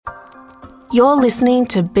You're listening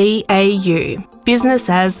to BAU, Business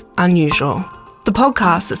as Unusual, the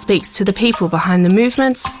podcast that speaks to the people behind the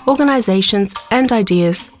movements, organisations and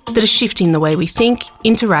ideas that are shifting the way we think,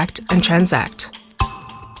 interact and transact.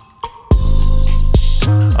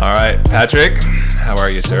 All right, Patrick, how are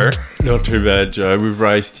you, sir? Not too bad, Joe. We've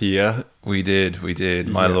raced here. We did,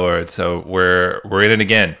 my lord. So we're in it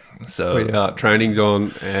again. So We are. Training's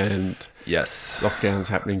on and yes, lockdown's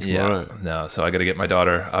happening tomorrow. Yeah, no. So I got to get my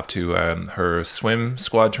daughter up to her swim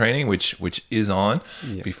squad training, which is on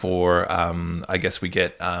before I guess we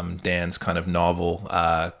get Dan's kind of novel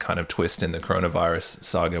kind of twist in the coronavirus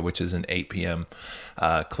saga, which is an 8 p.m.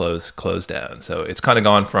 close down. So it's kind of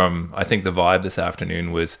gone from, I think the vibe this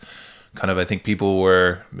afternoon was kind of, I think people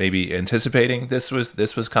were maybe anticipating this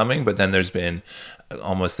was coming, but then there's been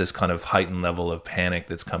almost this kind of heightened level of panic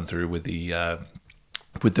that's come through with the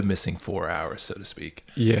missing 4 hours, so to speak.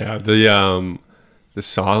 Yeah, the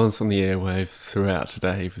silence on the airwaves throughout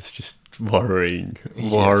today was just worrying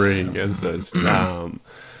as those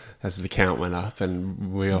as the count went up,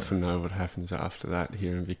 and we often know what happens after that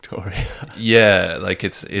here in Victoria. Yeah, like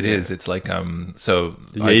it is. It's like so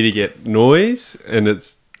you either get noise, and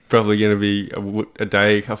it's probably going to be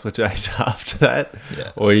a couple of days after that,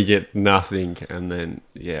 or you get nothing, and then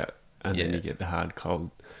then you get the hard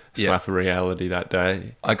cold slap of reality that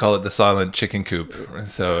day. I call it the silent chicken coop.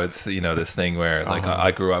 So it's, this thing where like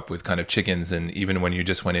I grew up with kind of chickens, and even when you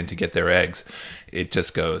just went in to get their eggs, it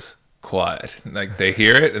just goes quiet. Like they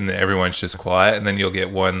hear it and everyone's just quiet, and then you'll get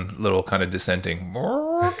one little kind of dissenting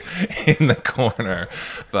in the corner.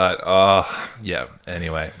 But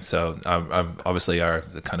anyway, so I'm obviously our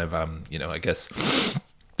kind of I guess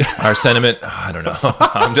our sentiment, I don't know.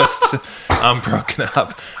 I'm broken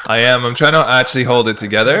up. I'm trying to actually hold it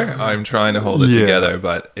together. I'm trying to hold it together,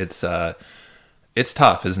 but it's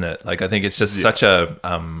tough, isn't it? Like, I think it's just such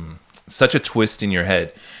a twist in your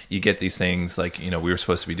head. You get these things like, we were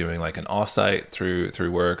supposed to be doing like an offsite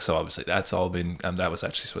through work. So obviously that's all been, that was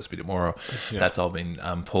actually supposed to be tomorrow. Yeah. That's all been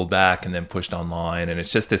pulled back and then pushed online. And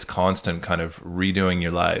it's just this constant kind of redoing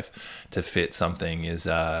your life to fit something is,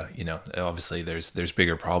 obviously there's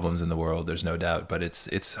bigger problems in the world. There's no doubt, but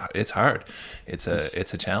it's hard. It's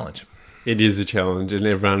a challenge. It is a challenge, and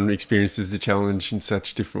everyone experiences the challenge in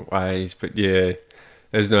such different ways. But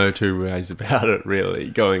there's no two ways about it, really,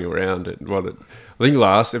 going around it. I think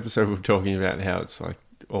last episode we were talking about how it's like,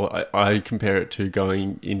 or I compare it to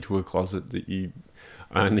going into a closet that you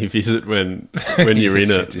only visit when you're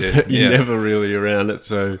in it. You're never really around it.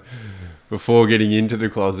 So before getting into the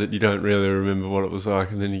closet, you don't really remember what it was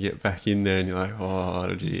like, and then you get back in there and you're like,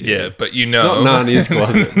 oh, dear. Yeah, but It's not Narnia's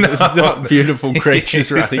closet. No. It's not beautiful creatures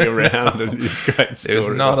running around and this great story. There's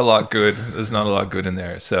not a lot good. There's not a lot good in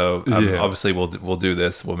there. So obviously we'll do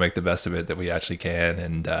this. We'll make the best of it that we actually can.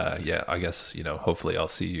 And I guess, hopefully I'll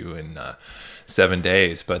see you in 7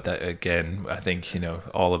 days. But that, again, I think,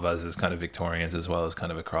 all of us as kind of Victorians, as well as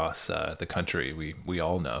kind of across the country, we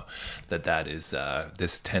all know that is,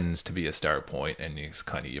 this tends to be a start point, and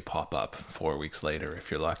you pop up 4 weeks later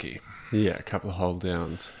if you're lucky. Yeah, a couple of hold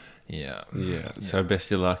downs. Yeah. So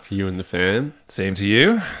best of luck to you and the fam. Same to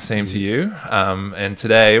you. And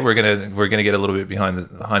today we're gonna get a little bit behind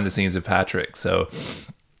the scenes of Patrick. So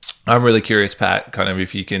I'm really curious, Pat, kind of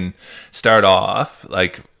if you can start off,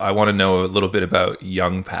 like, I want to know a little bit about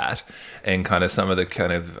young Pat and kind of some of the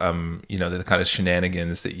kind of, the kind of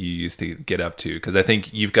shenanigans that you used to get up to. Because I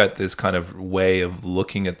think you've got this kind of way of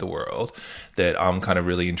looking at the world that I'm kind of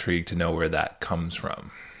really intrigued to know where that comes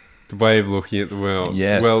from. The way of looking at the world.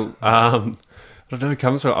 Yes. Well, I don't know, it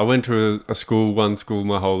comes from, I went to one school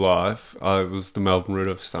my whole life. I was the Melbourne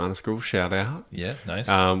Rudolph Steiner School, shout out. Yeah, nice.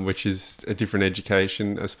 Which is a different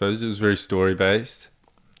education, I suppose. It was very story-based.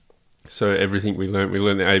 So everything we learned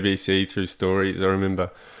the ABC through stories. I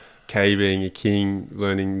remember K being a king,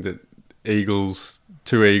 learning that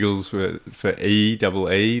two eagles were for E,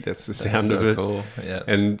 double E, that's the sound of it. Cool. Yeah.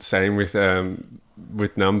 And same with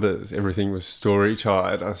numbers, everything was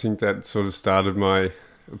story-tied. I think that sort of started my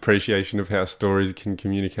appreciation of how stories can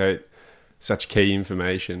communicate such key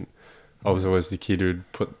information. I was always the kid who'd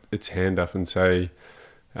put its hand up and say,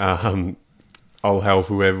 I'll help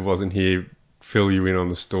whoever wasn't here fill you in on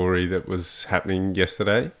the story that was happening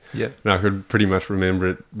yesterday. Yep. And I could pretty much remember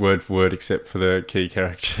it word for word except for the key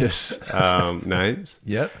characters' names.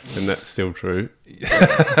 Yep. And that's still true.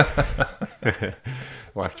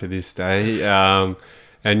 Like to this day.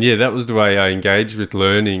 That was the way I engaged with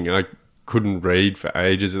learning. I couldn't read for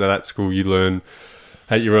ages. At that school, you learn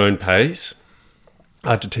at your own pace.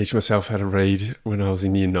 I had to teach myself how to read when I was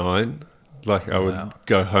in year 9. Like, I would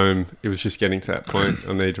go home. It was just getting to that point.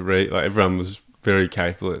 I need to read. Like, everyone was very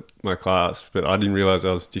capable at my class, but I didn't realise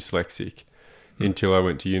I was dyslexic until I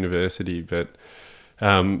went to university. But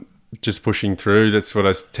just pushing through, that's what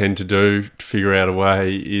I tend to do to figure out a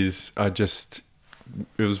way. It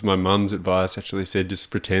was my mum's advice, actually said, just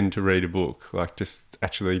pretend to read a book, like just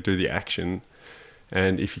actually do the action.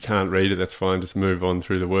 And if you can't read it, that's fine. Just move on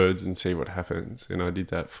through the words and see what happens. And I did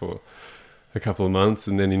that for a couple of months.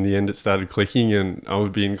 And then in the end, it started clicking, and I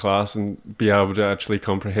would be in class and be able to actually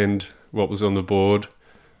comprehend what was on the board.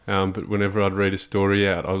 But whenever I'd read a story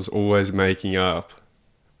out, I was always making up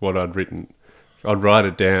what I'd written. I'd write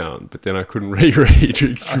it down, but then I couldn't reread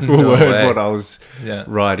what I was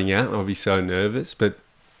writing out. I'd be so nervous. But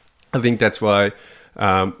I think that's why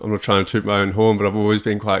I'm not trying to toot my own horn, but I've always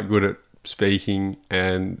been quite good at speaking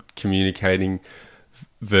and communicating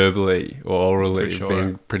verbally or orally. For sure.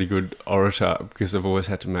 Being a pretty good orator because I've always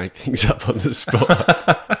had to make things up on the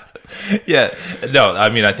spot. Yeah, no, I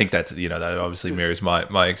mean, I think that's, that obviously mirrors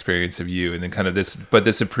my experience of you, and then kind of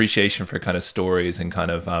this appreciation for kind of stories, and kind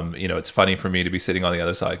of, it's funny for me to be sitting on the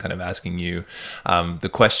other side kind of asking you the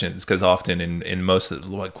questions, because often in most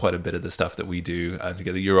of quite a bit of the stuff that we do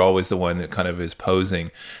together, you're always the one that kind of is posing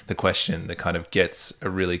the question that kind of gets a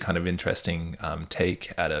really kind of interesting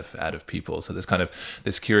take out of people. So there's kind of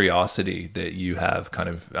this curiosity that you have kind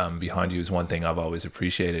of behind you is one thing I've always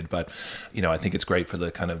appreciated, but I think it's great for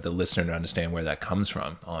the kind of the listener to understand where that comes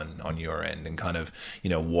from on your end, and kind of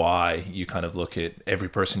why you kind of look at every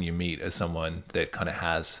person you meet as someone that kind of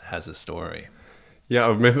has a story. Yeah, I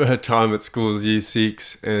remember a time at school as year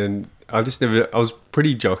 6, and I was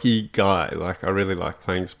pretty jockey guy. Like, I really liked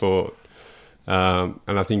playing sport. And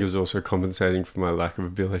I think it was also compensating for my lack of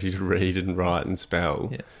ability to read and write and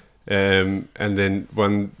spell. Yeah. And then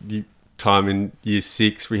one time in year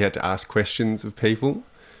 6, we had to ask questions of people.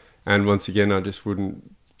 And once again, I just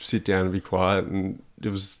wouldn't sit down and be quiet. And it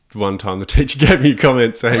was one time the teacher gave me a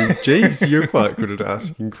comment saying, geez, you're quite good at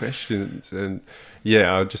asking questions. And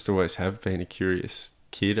yeah, I just always have been a curious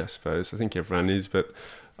kid, I suppose. I think everyone is, but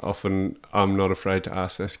often I'm not afraid to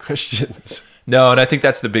ask those questions. No, and I think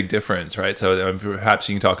that's the big difference, right? So perhaps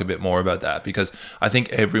you can talk a bit more about that, because I think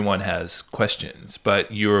everyone has questions,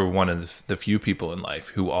 but you're one of the few people in life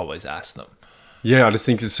who always ask them. Yeah, I just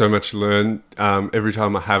think there's so much to learn. Every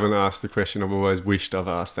time I haven't asked the question, I've always wished I've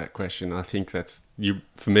asked that question. I think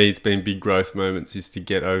for me, it's been big growth moments, is to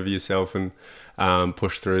get over yourself and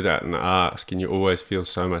push through that and ask. And you always feel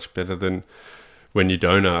so much better than when you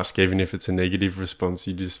don't ask, even if it's a negative response.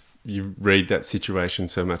 You read that situation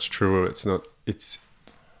so much truer. It's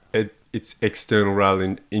external rather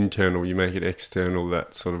than internal. You make it external,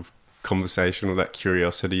 that sort of conversation or that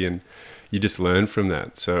curiosity, and you just learn from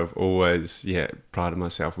that. So I've always, prided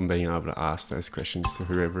myself on being able to ask those questions to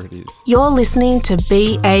whoever it is. You're listening to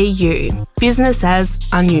BAU, Business as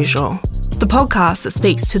Unusual, the podcast that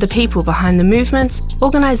speaks to the people behind the movements,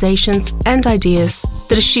 organisations and ideas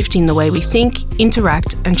that are shifting the way we think,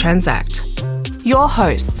 interact and transact. Your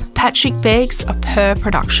hosts, Patrick Beggs of Per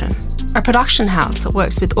Production, a production house that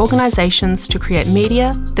works with organisations to create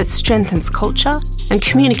media that strengthens culture and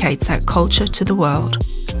communicates that culture to the world.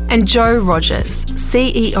 And Joe Rogers,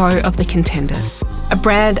 CEO of The Contenders, a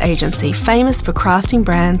brand agency famous for crafting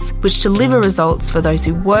brands which deliver results for those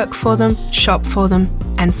who work for them, shop for them,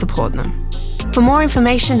 and support them. For more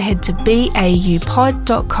information, head to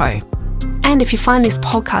baupod.co. And if you find this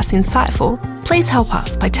podcast insightful, please help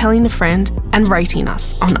us by telling a friend and rating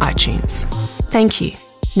us on iTunes. Thank you.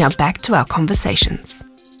 Now back to our conversations.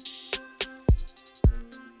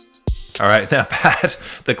 All right, now Pat,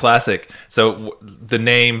 the classic. So the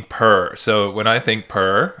name Per. So when I think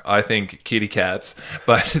Per, I think kitty cats,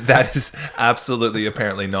 but that is absolutely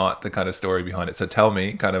apparently not the kind of story behind it. So tell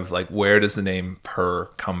me, kind of like, where does the name Per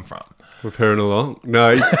come from? We're purring along.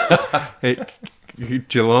 No,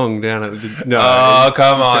 Geelong down at no. Oh,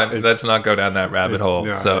 come on. Let's not go down that rabbit hole.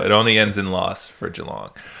 No. So it only ends in loss for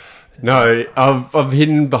Geelong. No, I've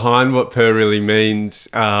hidden behind what Per really means.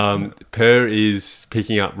 Per is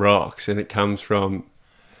picking up rocks, and it comes from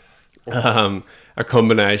a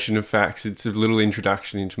combination of facts. It's a little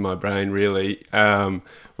introduction into my brain, really. When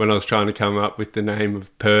I was trying to come up with the name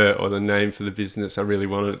of Per, or the name for the business, I really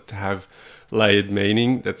wanted it to have layered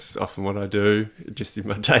meaning. That's often what I do, just in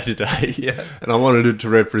my day-to-day. Yeah. And I wanted it to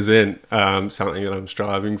represent something that I'm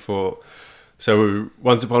striving for. So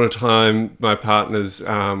once upon a time, my partner's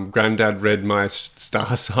granddad read my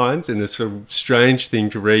star signs, and it's a strange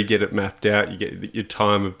thing to read, get it mapped out. You get your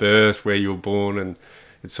time of birth, where you were born, and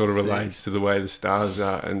it sort of relates to the way the stars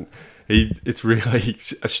are. And it's really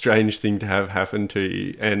a strange thing to have happen to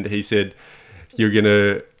you. And he said, he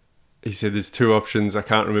said, there's two options. I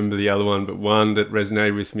can't remember the other one, but one that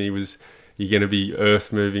resonated with me was, you're going to be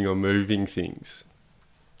earth moving or moving things.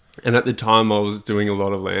 And at the time I was doing a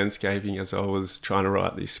lot of landscaping as I was trying to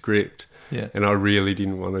write this script. Yeah. And I really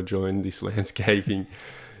didn't want to join this landscaping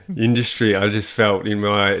industry. I just felt in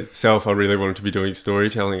myself I really wanted to be doing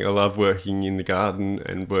storytelling. I love working in the garden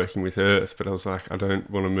and working with earth, but I was like, I don't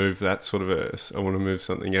want to move that sort of earth. I want to move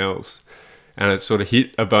something else. And it sort of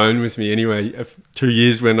hit a bone with me anyway. 2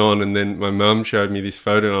 years went on, and then my mum showed me this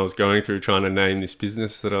photo, and I was going through trying to name this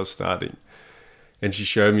business that I was starting. And she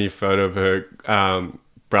showed me a photo of her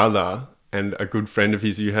brother and a good friend of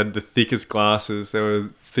his who had the thickest glasses. They were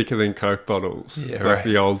thicker than Coke bottles,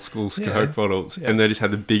 the old school Coke bottles. Yeah. And they just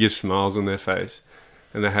had the biggest smiles on their face.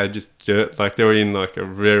 And they had just dirt, like they were in like a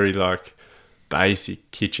very like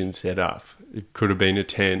basic kitchen setup. It could have been a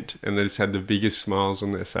tent, and they just had the biggest smiles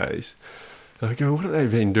on their face. And I go, what have they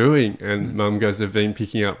been doing? And Mum goes, they've been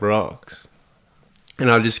picking up rocks. And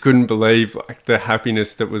I just couldn't believe like the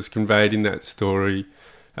happiness that was conveyed in that story.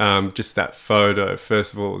 Just that photo.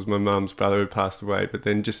 First of all, it was my mum's brother who passed away, but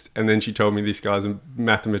then she told me this guy's a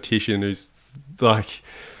mathematician who's like,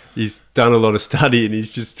 he's done a lot of study and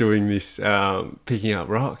he's just doing this, picking up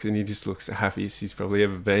rocks, and he just looks the happiest he's probably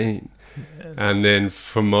ever been. Yeah. And then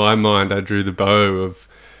from my mind, I drew the bow of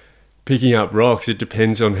picking up rocks. It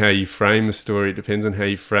depends on how you frame a story. It depends on how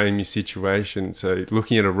you frame your situation. So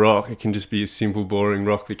looking at a rock, it can just be a simple, boring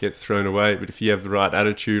rock that gets thrown away. But if you have the right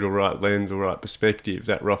attitude or right lens or right perspective,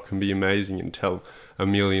 that rock can be amazing and tell a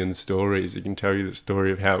million stories. It can tell you the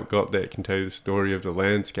story of how it got there. It can tell you the story of the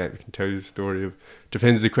landscape. It can tell you the story of...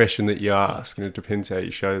 Depends the question that you ask, and it depends how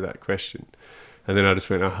you show that question. And then I just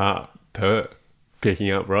went,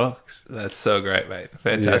 picking up rocks. That's so great, mate.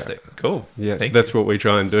 Fantastic. Yeah. Cool. Yeah, so that's what we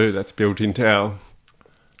try and do. That's built into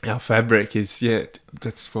our fabric is,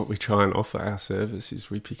 that's what we try and offer our service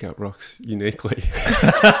is we pick up rocks uniquely.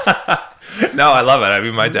 No, I love it. I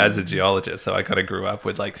mean, my dad's a geologist, so I kind of grew up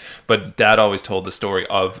with but Dad always told the story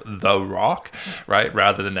of the rock, right?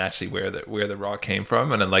 Rather than actually where the rock came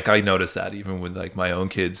from. And then I noticed that even with my own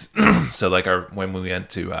kids. So when we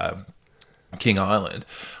went to King Island,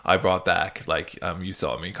 I brought back you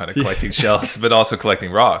saw me kind of collecting shells, but also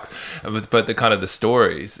collecting rocks. But the kind of the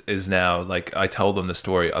stories is now I tell them the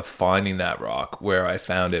story of finding that rock, where I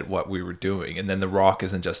found it, what we were doing, and then the rock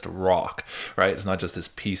isn't just a rock, right? It's not just this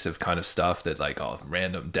piece of kind of stuff that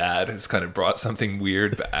random dad has kind of brought something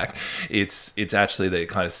weird back. It's actually that it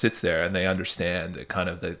kind of sits there and they understand that kind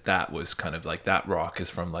of that was kind of that rock is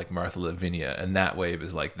from Martha Lavinia, and that wave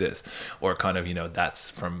is like this, or kind of that's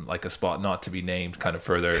from a spot not to be named kind of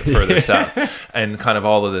further south, and kind of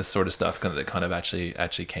all of this sort of stuff that kind of actually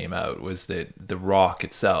came out was that the rock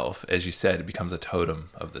itself, as you said, it becomes a totem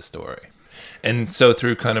of the story. And so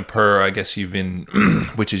through kind of I guess you've been,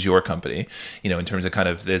 which is your company, in terms of kind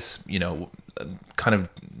of this, kind of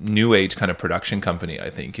new age kind of production company, I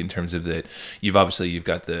think, in terms of that you've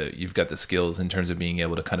got the skills in terms of being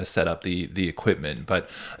able to kind of set up the equipment, but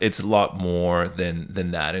it's a lot more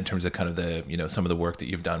than that in terms of kind of the, some of the work that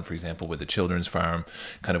you've done, for example, with the Children's Farm,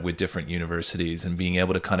 kind of with different universities, and being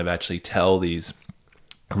able to kind of actually tell these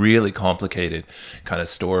really complicated kind of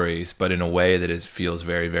stories, but in a way that it feels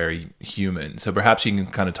very, very human. So perhaps you can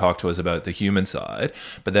kind of talk to us about the human side,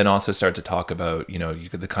 but then also start to talk about,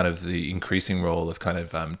 the kind of the increasing role of kind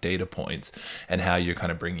of data points and how you're kind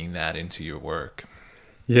of bringing that into your work.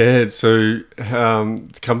 Yeah, so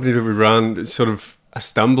the company that we run, sort of a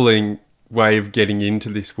stumbling way of getting into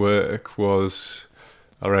this work was...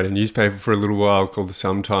 I wrote a newspaper for a little while called The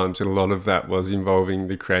Sometimes, and a lot of that was involving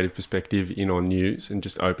the creative perspective in on news and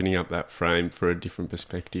just opening up that frame for a different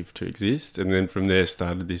perspective to exist. And then from there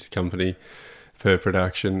started this company, Per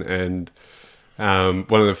Production, and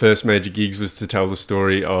one of the first major gigs was to tell the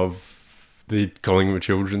story of the Collingwood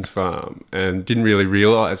Children's Farm, and didn't really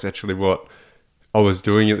realise actually what I was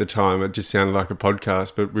doing at the time. It just sounded like a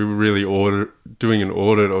podcast, but we were really doing an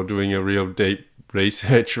audit or doing a real deep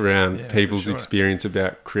research around people's experience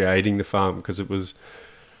about creating the farm, because it was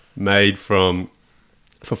made for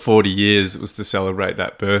 40 years. It was to celebrate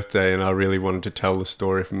that birthday, and I really wanted to tell the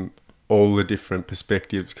story from all the different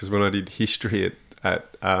perspectives, because when I did history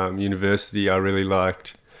at university, I really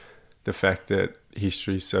liked the fact that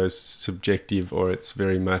history is so subjective, or it's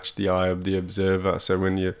very much the eye of the observer. So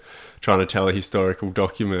when you're trying to tell a historical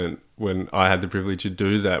document, when I had the privilege to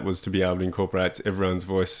do that, was to be able to incorporate everyone's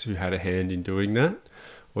voice who had a hand in doing that,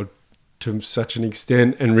 or to such an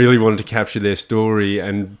extent, and really wanted to capture their story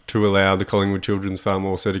and to allow the Collingwood Children's Farm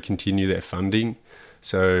also to continue their funding.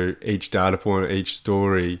 So each data point, each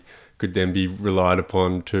story could then be relied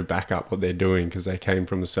upon to back up what they're doing, because they came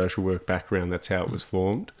from a social work background. That's how it was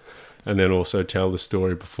formed. And then also tell the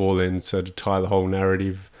story before then, so to tie the whole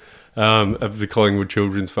narrative of the Collingwood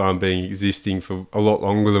Children's Farm being existing for a lot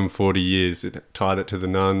longer than 40 years. It tied it to the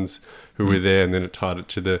nuns who were there, and then it tied it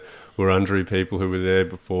to the Wurundjeri people who were there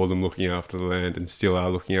before them looking after the land and still are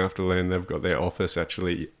looking after the land. They've got their office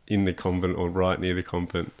actually in the convent or right near the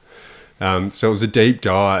convent. So it was a deep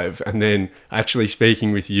dive. And then actually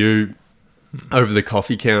speaking with you over the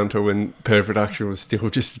coffee counter when Purr Production was still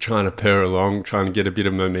just trying to purr along, trying to get a bit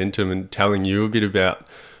of momentum, and telling you a bit about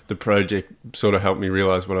the project sort of helped me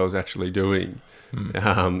realise what I was actually doing.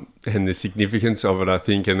 And the significance of it, I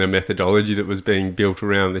think, and the methodology that was being built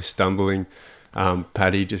around this stumbling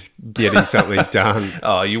Paddy just getting something done.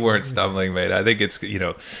 Oh, you weren't stumbling, mate. I think it's, you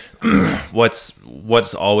know,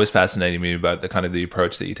 what's always fascinating me about the kind of the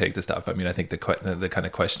approach that you take to stuff. I mean, I think the kind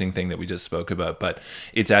of questioning thing that we just spoke about, but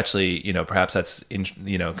it's actually, you know, perhaps that's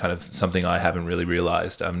kind of something I haven't really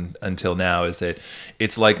realized until now, is that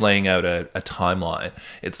it's like laying out a timeline.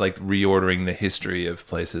 It's like reordering the history of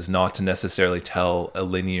places, not to necessarily tell a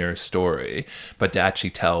linear story, but to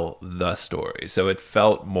actually tell the story. So it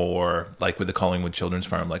felt more like with the Collingwood Children's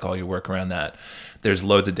Farm, like all your work around that, there's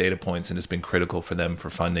loads of data points and it's been critical for them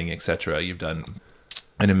for funding, etc. You've done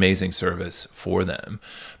an amazing service for them.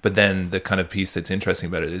 But then the kind of piece that's interesting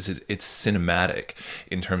about it is it's cinematic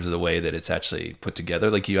in terms of the way that it's actually put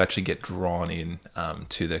together. Like you actually get drawn in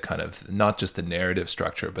to the kind of, not just the narrative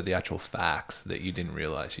structure, but the actual facts that you didn't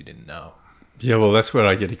realize you didn't know. Yeah, well, that's where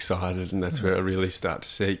I get excited, and that's where I really start to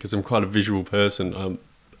see, because I'm quite a visual person.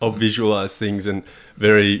 I'll visualize things, and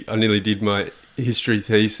I nearly did my history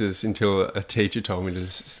thesis until a teacher told me to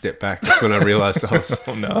step back. That's when I realized I was,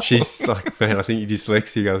 oh, no. She's like, man, I think you're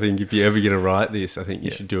dyslexic. I think if you're ever going to write this, I think you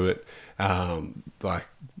should do it like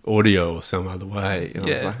audio or some other way. And I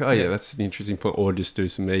was like, oh yeah, that's an interesting point. Or just do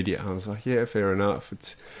some media. I was like, yeah, fair enough.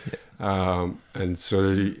 It's and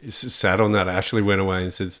so sat on that. I actually went away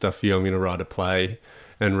and said, stuff you, I'm going to write a play,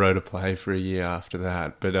 and wrote a play for a year after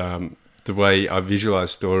that. But the way I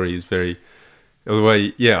visualize story is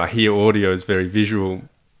I hear audio is very visual.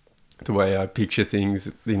 The way I picture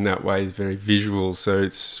things in that way is very visual. So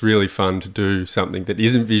it's really fun to do something that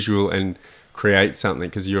isn't visual and create something,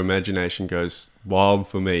 because your imagination goes wild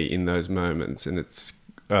for me in those moments. And it's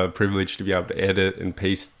a privilege to be able to edit and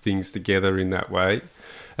piece things together in that way,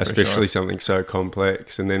 especially something so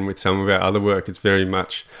complex. And then with some of our other work, it's very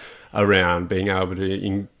much around being able to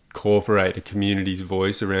incorporate a community's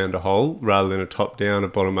voice around a whole, rather than a top-down, a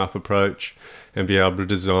bottom-up approach, and be able to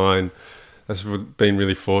design. That's been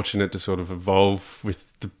really fortunate to sort of evolve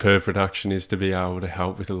with the Purr Production, is to be able to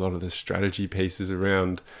help with a lot of the strategy pieces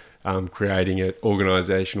around creating an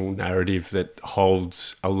organisational narrative that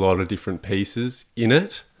holds a lot of different pieces in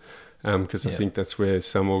it, because I think that's where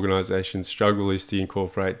some organisations struggle, is to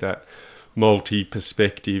incorporate that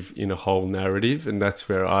multi-perspective in a whole narrative, and that's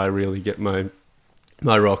where I really get my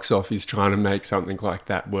rocks off, is trying to make something like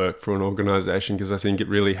that work for an organisation, because I think it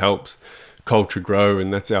really helps culture grow,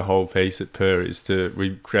 and that's our whole piece at Purr, is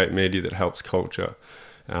we create media that helps culture,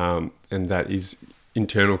 and that is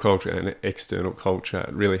internal culture and external culture.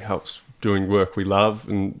 It really helps doing work we love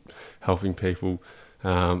and helping people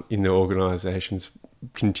in their organisations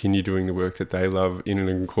continue doing the work that they love in an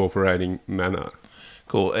incorporating manner.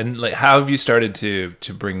 Cool. And like, how have you started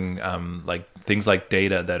to bring like things like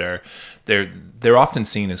data that are they're often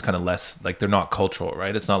seen as kind of less, like they're not cultural,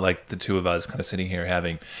 right? It's not like the two of us kind of sitting here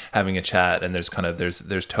having a chat and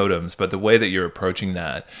there's totems, but the way that you're approaching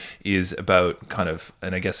that is about kind of,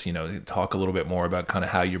 and I guess, you know, talk a little bit more about kind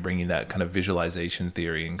of how you're bringing that kind of visualization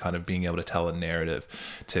theory and kind of being able to tell a narrative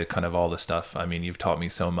to kind of all the stuff. I mean, you've taught me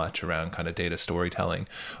so much around kind of data storytelling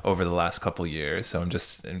over the last couple of years. So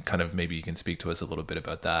and kind of maybe you can speak to us a little bit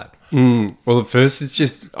about that. Well, at first it's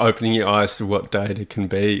just opening your eyes to what data can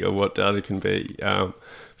be, or what data can be.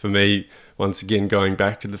 For me, once again, going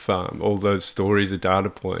back to the farm, all those stories are data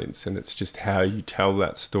points, and it's just how you tell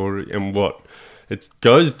that story and what it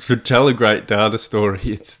goes to tell a great data story.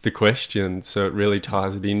 It's the question, so it really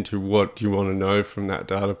ties it into what you want to know from that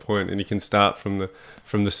data point. And you can start from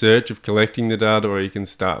the search of collecting the data, or you can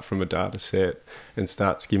start from a data set and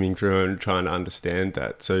start skimming through and trying to understand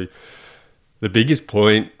that. So the biggest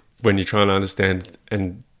point when you're trying to understand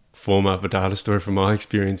and form up a data story, from my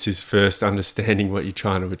experience, is first understanding what you're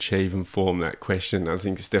trying to achieve and form that question. I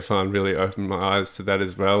think Stefan really opened my eyes to that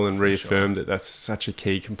as well, and reaffirmed that that's such a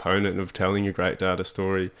key component of telling a great data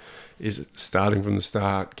story, is starting from the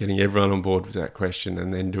start, getting everyone on board with that question,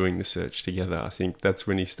 and then doing the search together. I think that's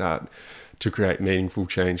when you start to create meaningful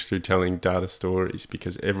change through telling data stories,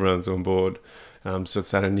 because everyone's on board. So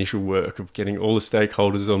it's that initial work of getting all the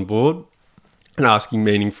stakeholders on board, and asking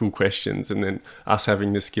meaningful questions, and then us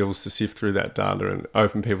having the skills to sift through that data and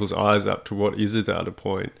open people's eyes up to what is a data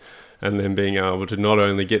point, and then being able to not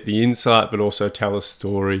only get the insight but also tell a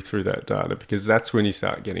story through that data, because that's when you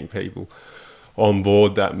start getting people on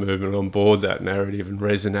board that movement, on board that narrative, and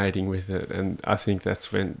resonating with it. And I think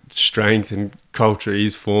that's when strength and culture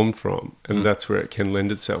is formed from, and that's where it can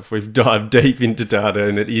lend itself. We've dived deep into data,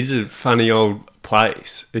 and it is a funny old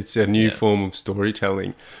place. It's a new form of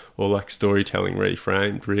storytelling, or like storytelling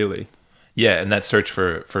reframed, really. Yeah, and that search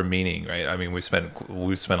for meaning, right? I mean, we've spent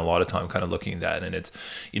a lot of time kind of looking at that, and it's,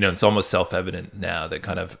 you know, it's almost self-evident now that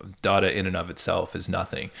kind of data in and of itself is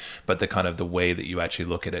nothing, but the kind of the way that you actually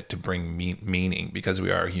look at it to bring meaning, because we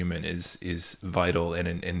are human, is vital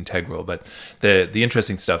and integral. But the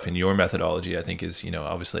interesting stuff in your methodology, I think, is, you know,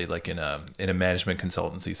 obviously like in a management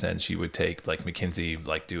consultancy sense, you would take like McKinsey,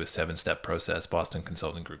 like do a 7-step process, Boston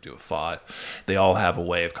Consulting Group do a 5. They all have a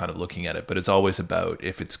way of kind of looking at it, but it's always about,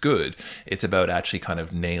 if it's good, it's about actually kind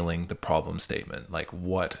of nailing the problem statement. Like,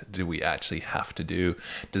 what do we actually have to do?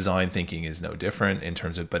 Design thinking is no different in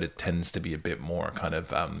terms of, but it tends to be a bit more kind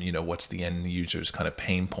of, you know, what's the end user's kind of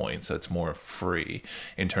pain point. So it's more free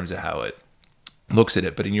in terms of how it looks at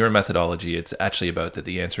it. But in your methodology, it's actually about that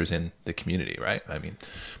the answer is in the community, right? I mean,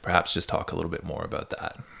 perhaps just talk a little bit more about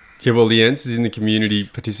that. Yeah, well, the answer is in the community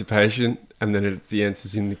participation, and then it's the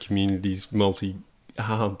answers in the community's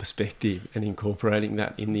perspective, and incorporating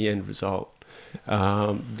that in the end result.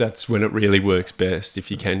 That's when it really works best, if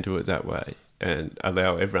you can do it that way and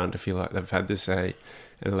allow everyone to feel like they've had the say,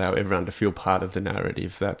 and allow everyone to feel part of the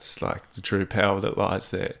narrative. That's like the true power that lies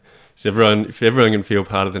there. So if everyone can feel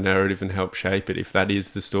part of the narrative and help shape it, if that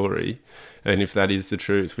is the story and if that is the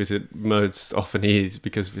truth, which it most often is,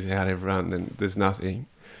 because without everyone then there's nothing.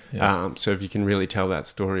 Yeah. So if you can really tell that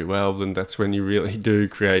story well, then that's when you really do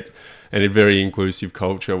create a very inclusive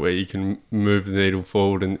culture where you can move the needle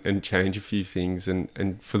forward and change a few things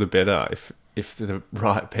and for the better if the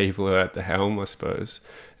right people are at the helm, I suppose.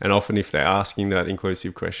 And often if they're asking that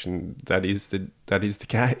inclusive question, that is the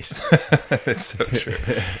case. It's so true.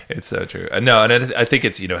 It's so true. No, and I think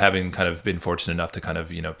it's, you know, having kind of been fortunate enough to kind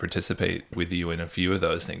of, you know, participate with you in a few of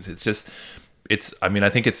those things, it's just, I mean, I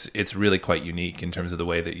think it's really quite unique in terms of the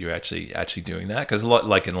way that you're actually doing that. Because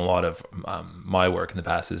like in a lot of my work in the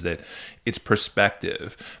past, is that it's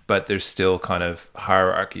perspective, but there's still kind of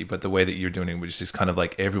hierarchy. But the way that you're doing it, which is kind of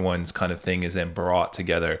like everyone's kind of thing is then brought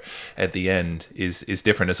together at the end, is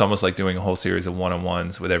different. It's almost like doing a whole series of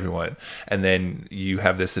one-on-ones with everyone, and then you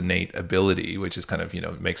have this innate ability, which is kind of, you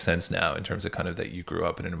know, makes sense now in terms of kind of that you grew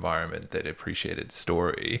up in an environment that appreciated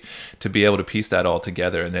story, to be able to piece that all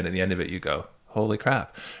together, and then at the end of it you go, holy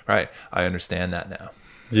crap, right, I understand that now.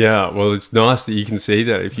 Yeah, well, it's nice that you can see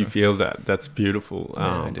that if you feel that. That's beautiful.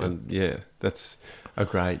 Yeah, I do. And yeah, that's a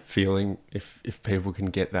great feeling if people can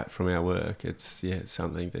get that from our work. It's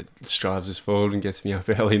something that strives us forward and gets me up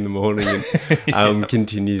early in the morning and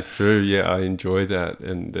continues through. Yeah, I enjoy that,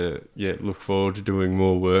 and look forward to doing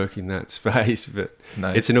more work in that space. But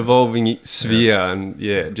nice. It's an evolving sphere, and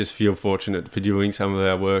just feel fortunate for doing some of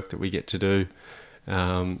our work that we get to do.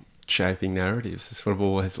 Shaping narratives. That's what I've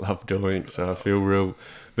always loved doing. So I feel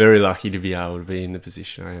very lucky to be able to be in the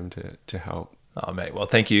position I am to help. Oh, mate. Well,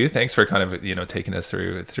 thank you. Thanks for kind of, you know, taking us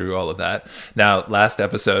through all of that. Now, last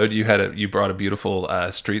episode, you brought a beautiful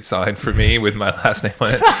street sign for me with my last name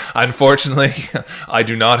on it. Unfortunately, I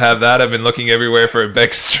do not have that. I've been looking everywhere for a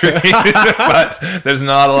Beck Street, but there's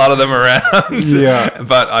not a lot of them around. Yeah.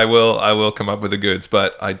 But I will come up with the goods.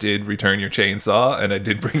 But I did return your chainsaw, and I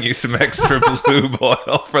did bring you some extra blue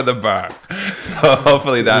boil for the bar. So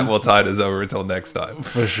hopefully that will tide us over until next time.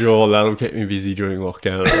 For sure. That'll keep me busy during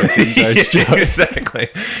lockdown. I think. Exactly.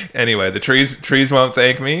 Anyway, the trees won't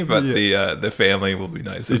thank me, but the family will be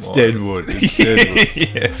nice. It's dead wood. It's dead wood.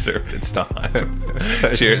 Yeah, it served its time.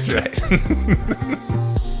 Cheers, mate.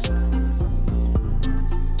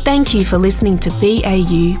 Thank you for listening to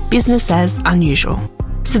BAU Business as Unusual.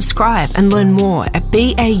 Subscribe and learn more at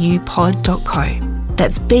baupod.co.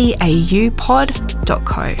 That's baupod.co.